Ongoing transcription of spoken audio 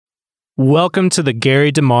Welcome to the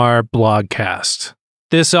Gary DeMar Blogcast.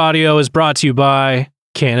 This audio is brought to you by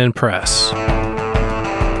Canon Press.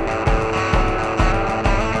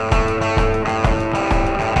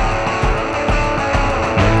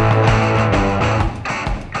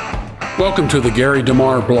 Welcome to the Gary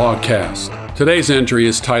DeMar Blogcast. Today's entry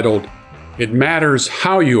is titled, "It Matters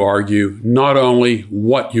How You Argue, Not Only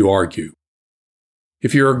What You Argue."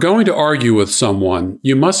 If you are going to argue with someone,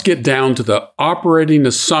 you must get down to the operating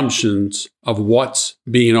assumptions of what's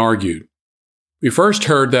being argued. We first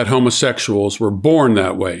heard that homosexuals were born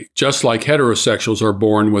that way, just like heterosexuals are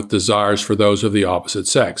born with desires for those of the opposite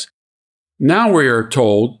sex. Now we are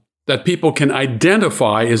told that people can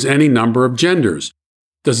identify as any number of genders.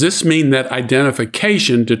 Does this mean that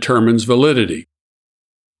identification determines validity?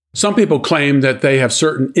 Some people claim that they have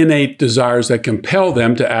certain innate desires that compel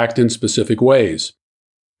them to act in specific ways.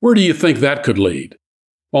 Where do you think that could lead?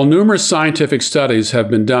 While numerous scientific studies have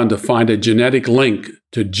been done to find a genetic link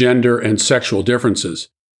to gender and sexual differences,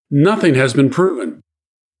 nothing has been proven.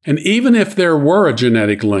 And even if there were a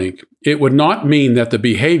genetic link, it would not mean that the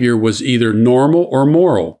behavior was either normal or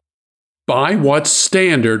moral. By what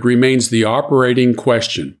standard remains the operating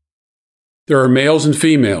question. There are males and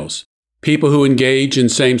females. People who engage in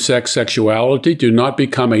same-sex sexuality do not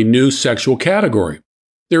become a new sexual category.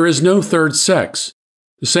 There is no third sex.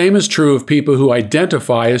 The same is true of people who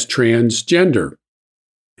identify as transgender.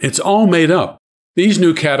 It's all made up. These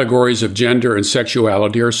new categories of gender and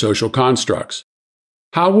sexuality are social constructs.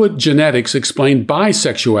 How would genetics explain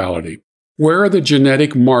bisexuality? Where are the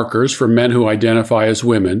genetic markers for men who identify as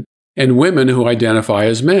women and women who identify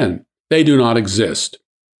as men? They do not exist.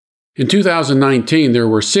 In 2019, there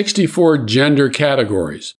were 64 gender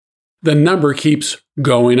categories. The number keeps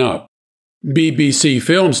going up. BBC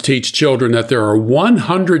films teach children that there are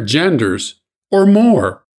 100 genders or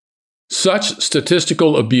more. Such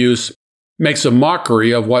statistical abuse makes a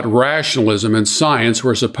mockery of what rationalism and science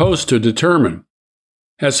were supposed to determine.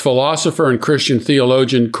 As philosopher and Christian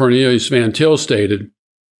theologian Cornelius Van Til stated,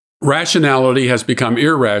 rationality has become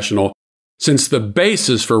irrational since the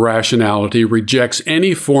basis for rationality rejects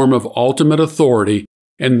any form of ultimate authority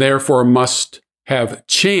and therefore must have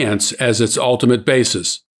chance as its ultimate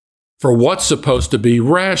basis. For what's supposed to be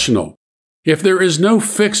rational? If there is no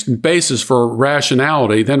fixed basis for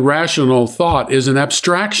rationality, then rational thought is an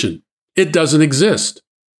abstraction. It doesn't exist.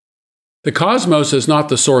 The cosmos is not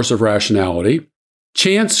the source of rationality.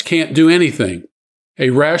 Chance can't do anything. A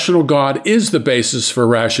rational God is the basis for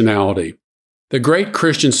rationality. The great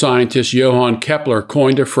Christian scientist Johann Kepler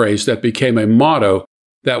coined a phrase that became a motto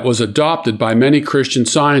that was adopted by many Christian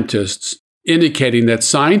scientists, indicating that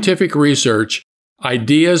scientific research,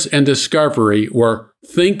 ideas, and discovery were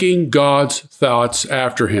thinking God's thoughts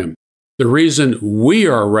after him. The reason we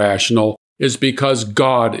are rational is because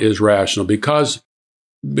God is rational, because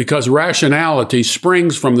rationality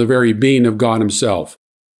springs from the very being of God himself.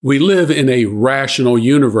 We live in a rational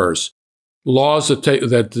universe. Laws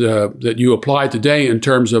that you apply today in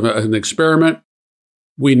terms of an experiment,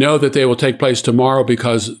 we know that they will take place tomorrow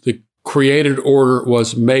because the created order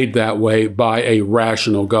was made that way by a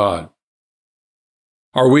rational God.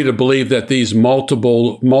 Are we to believe that these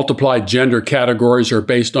multiplied gender categories are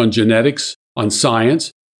based on genetics, on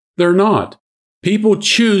science? They're not. People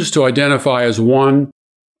choose to identify as one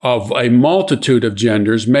of a multitude of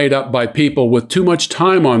genders made up by people with too much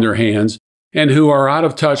time on their hands and who are out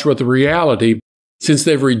of touch with reality since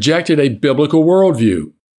they've rejected a biblical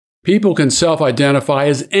worldview. People can self-identify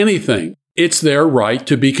as anything. It's their right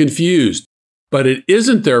to be confused. But it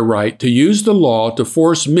isn't their right to use the law to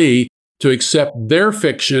force me to accept their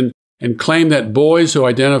fiction and claim that boys who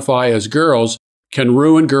identify as girls can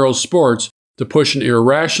ruin girls' sports to push an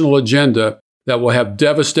irrational agenda that will have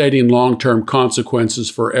devastating long-term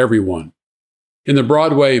consequences for everyone. In the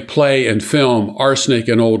Broadway play and film Arsenic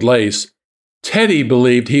and Old Lace, Teddy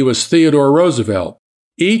believed he was Theodore Roosevelt.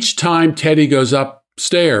 Each time Teddy goes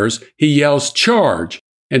upstairs, he yells "charge"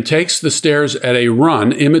 and takes the stairs at a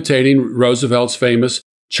run, imitating Roosevelt's famous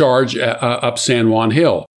charge up San Juan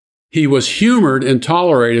Hill. He was humored and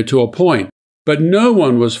tolerated to a point, but no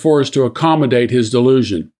one was forced to accommodate his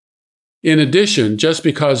delusion. In addition, just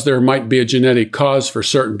because there might be a genetic cause for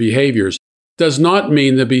certain behaviors does not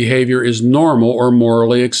mean the behavior is normal or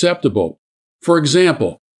morally acceptable. For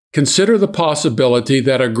example, consider the possibility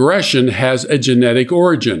that aggression has a genetic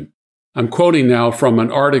origin. I'm quoting now from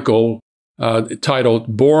an article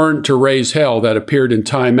titled "Born to Raise Hell" that appeared in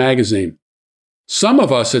Time magazine. Some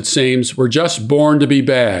of us, it seems, were just born to be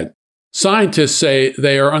bad. Scientists say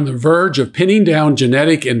they are on the verge of pinning down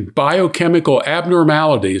genetic and biochemical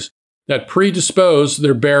abnormalities that predispose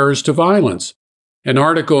their bearers to violence. An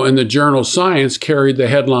article in the journal Science carried the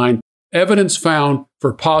headline, "Evidence Found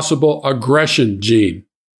for Possible Aggression Gene,"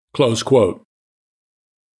 close quote.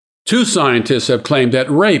 Two scientists have claimed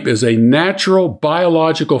that rape is a natural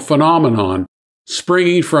biological phenomenon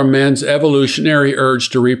springing from men's evolutionary urge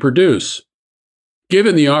to reproduce.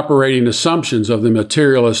 Given the operating assumptions of the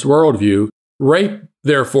materialist worldview, rape,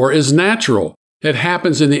 therefore, is natural. It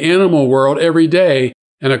happens in the animal world every day,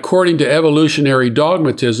 and according to evolutionary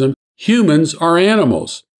dogmatism, humans are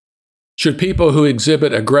animals. Should people who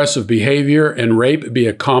exhibit aggressive behavior and rape be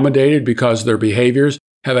accommodated because their behaviors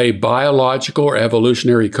have a biological or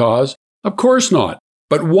evolutionary cause? Of course not.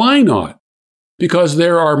 But why not? Because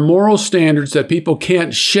there are moral standards that people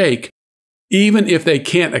can't shake, even if they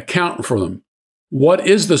can't account for them. What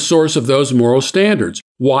is the source of those moral standards?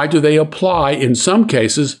 Why do they apply in some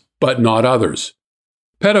cases, but not others?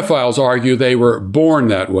 Pedophiles argue they were born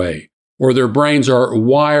that way, or their brains are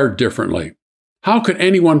wired differently. How could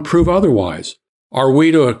anyone prove otherwise? Are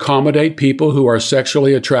we to accommodate people who are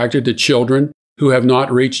sexually attracted to children who have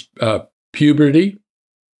not reached puberty?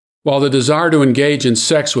 While the desire to engage in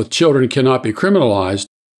sex with children cannot be criminalized,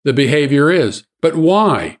 the behavior is. But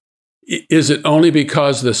why? Is it only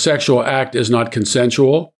because the sexual act is not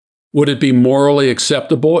consensual? Would it be morally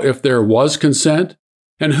acceptable if there was consent?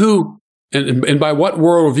 And by what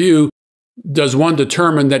worldview does one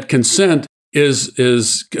determine that consent is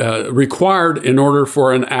required in order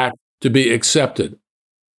for an act to be accepted?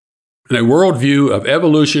 In a worldview of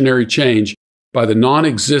evolutionary change by the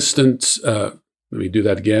non-existent,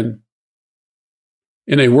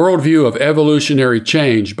 In a worldview of evolutionary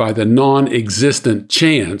change by the non-existent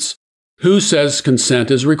chance, who says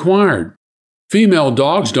consent is required? Female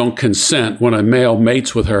dogs don't consent when a male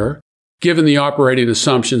mates with her. Given the operating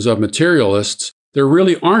assumptions of materialists, there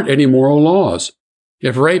really aren't any moral laws.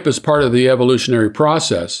 If rape is part of the evolutionary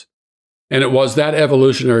process, and it was that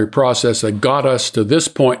evolutionary process that got us to this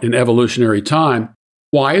point in evolutionary time,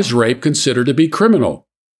 why is rape considered to be criminal?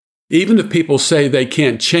 Even if people say they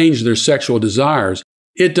can't change their sexual desires,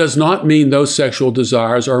 it does not mean those sexual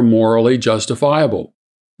desires are morally justifiable.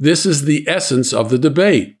 This is the essence of the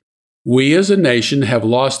debate. We as a nation have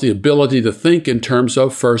lost the ability to think in terms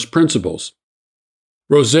of first principles.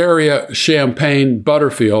 Rosaria Champagne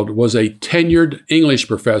Butterfield was a tenured English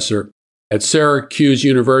professor at Syracuse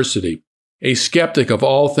University, a skeptic of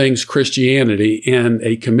all things Christianity, and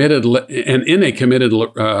in a committed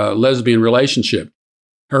lesbian relationship.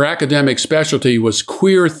 Her academic specialty was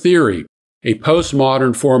queer theory, a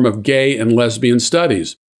postmodern form of gay and lesbian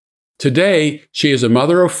studies. Today, she is a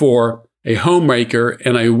mother of four, a homemaker,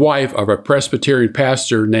 and a wife of a Presbyterian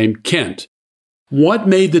pastor named Kent. What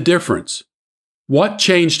made the difference? What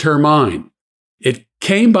changed her mind? It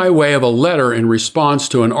came by way of a letter in response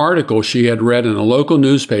to an article she had read in a local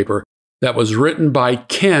newspaper that was written by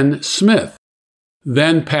Ken Smith,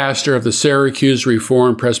 then pastor of the Syracuse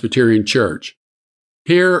Reformed Presbyterian Church.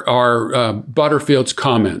 Here are Butterfield's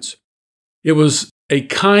comments. It was a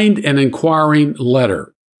kind and inquiring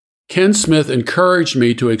letter. Ken Smith encouraged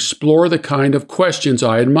me to explore the kind of questions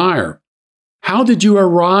I admire. How did you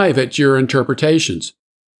arrive at your interpretations?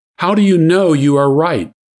 How do you know you are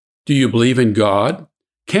right? Do you believe in God?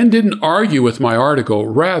 Ken didn't argue with my article.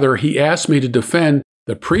 Rather, he asked me to defend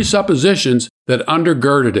the presuppositions that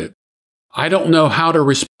undergirded it. I didn't know how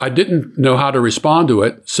to respond to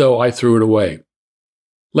it, so I threw it away.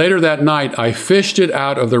 Later that night, I fished it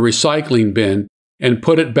out of the recycling bin and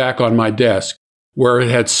put it back on my desk, where it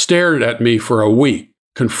had stared at me for a week,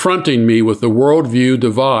 confronting me with the worldview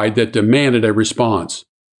divide that demanded a response.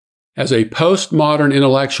 As a postmodern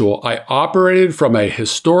intellectual, I operated from a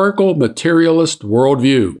historical materialist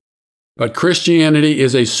worldview, but Christianity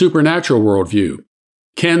is a supernatural worldview.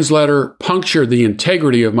 Ken's letter punctured the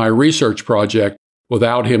integrity of my research project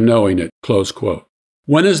without him knowing it, close quote.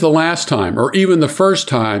 When is the last time, or even the first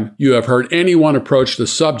time, you have heard anyone approach the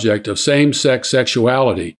subject of same-sex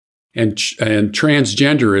sexuality and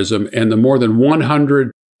transgenderism and the more than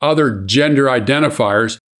 100 other gender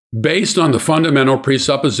identifiers based on the fundamental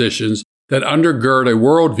presuppositions that undergird a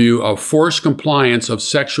worldview of forced compliance of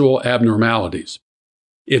sexual abnormalities?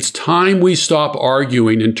 It's time we stop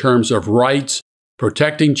arguing in terms of rights,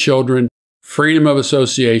 protecting children, freedom of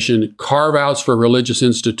association, carve-outs for religious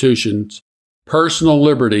institutions, personal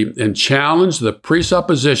liberty, and challenge the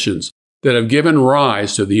presuppositions that have given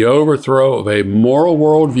rise to the overthrow of a moral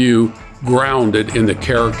worldview grounded in the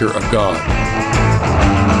character of God.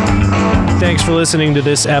 Thanks for listening to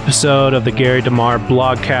this episode of the Gary DeMar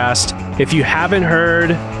Blogcast. If you haven't heard,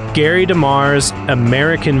 Gary DeMar's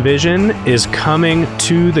American Vision is coming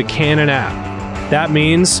to the Canon app. That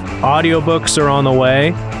means audiobooks are on the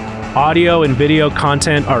way. Audio and video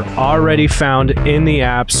content are already found in the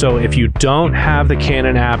app, so if you don't have the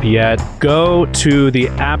Canon app yet, go to the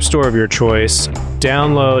app store of your choice,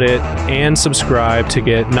 download it, and subscribe to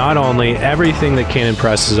get not only everything that Canon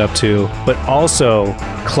Press is up to, but also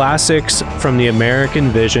classics from the American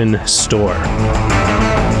Vision store.